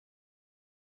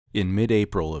In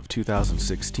mid-April of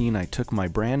 2016, I took my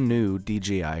brand new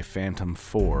DJI Phantom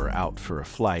 4 out for a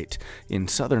flight in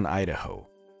southern Idaho.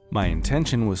 My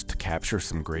intention was to capture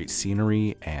some great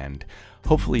scenery and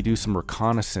hopefully do some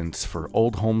reconnaissance for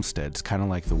old homesteads, kind of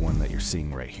like the one that you're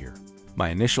seeing right here. My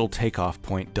initial takeoff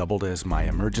point doubled as my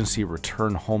emergency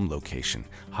return home location,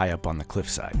 high up on the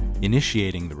cliffside.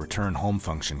 Initiating the return home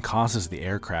function causes the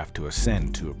aircraft to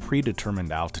ascend to a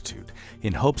predetermined altitude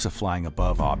in hopes of flying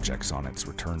above objects on its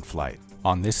return flight.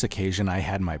 On this occasion, I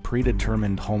had my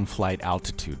predetermined home flight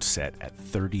altitude set at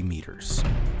 30 meters.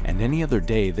 And any other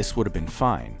day, this would have been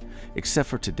fine, except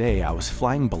for today I was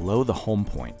flying below the home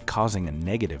point, causing a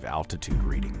negative altitude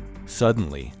reading.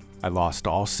 Suddenly, I lost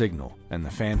all signal, and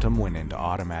the Phantom went into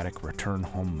automatic return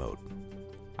home mode.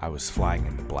 I was flying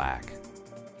in the black.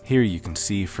 Here you can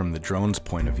see from the drone's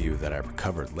point of view that I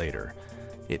recovered later.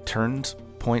 It turns,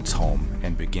 points home,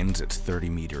 and begins its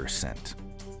 30-meter ascent.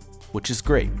 Which is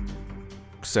great,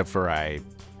 except for I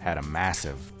had a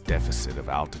massive deficit of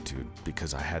altitude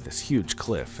because I had this huge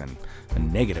cliff and a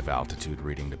negative altitude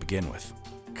reading to begin with.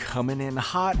 Coming in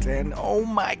hot and oh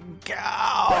my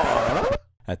god!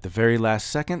 At the very last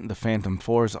second, the Phantom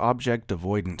 4's Object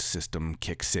Avoidance System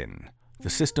kicks in. The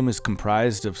system is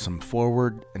comprised of some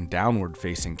forward and downward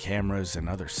facing cameras and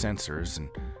other sensors and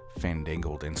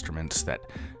fandangled instruments that,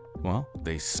 well,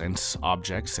 they sense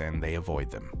objects and they avoid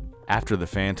them. After the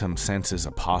Phantom senses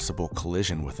a possible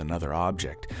collision with another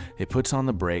object, it puts on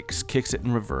the brakes, kicks it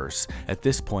in reverse. At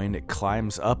this point, it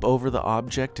climbs up over the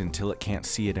object until it can't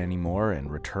see it anymore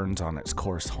and returns on its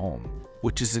course home,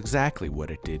 which is exactly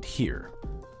what it did here,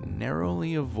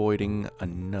 narrowly avoiding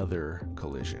another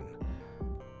collision.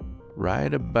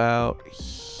 Right about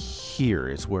here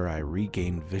is where I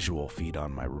regained visual feed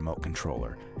on my remote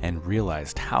controller and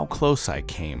realized how close I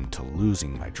came to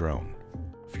losing my drone.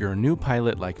 If you're a new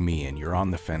pilot like me and you're on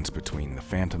the fence between the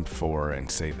Phantom 4 and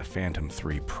say the Phantom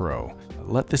 3 Pro,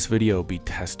 let this video be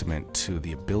testament to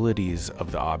the abilities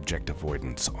of the object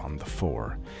avoidance on the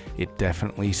 4. It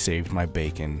definitely saved my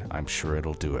bacon. I'm sure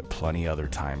it'll do it plenty other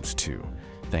times too.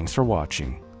 Thanks for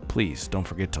watching. Please don't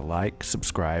forget to like,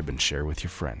 subscribe, and share with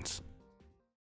your friends.